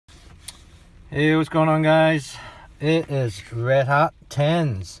Hey, what's going on, guys? It is red hot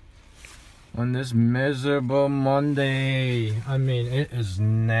 10's on this miserable Monday. I mean, it is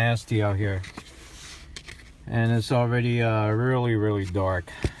nasty out here, and it's already really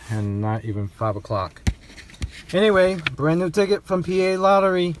dark and not even 5 o'clock. Anyway, brand new ticket from PA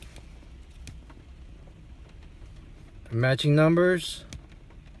Lottery. Matching numbers.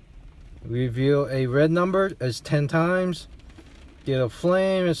 Reveal a red number as 10 times. Get a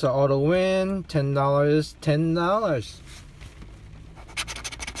flame, it's an auto win. $10 is $10.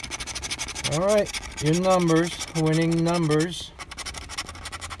 Alright, your numbers, winning numbers.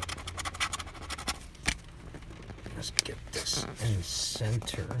 Let's get this in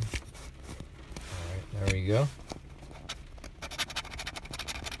center. Alright, there we go.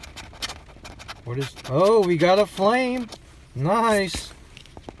 What is, oh, we got a flame. Nice.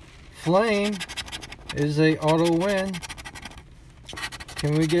 Flame is a auto win.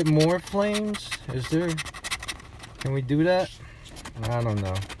 Can we get more flames? Is there, can we do that? I don't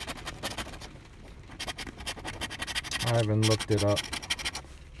know. I haven't looked it up.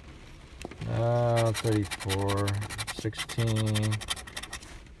 34, 16.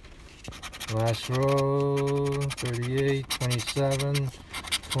 Last row, 38, 27,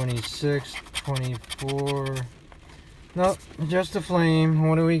 26, 24. Nope, just a flame.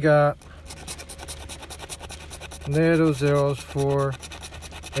 What do we got? There, those zeros for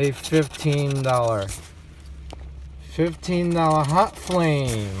a $15 hot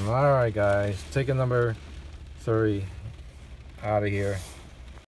flame. All right, guys, take a number 3 out of here.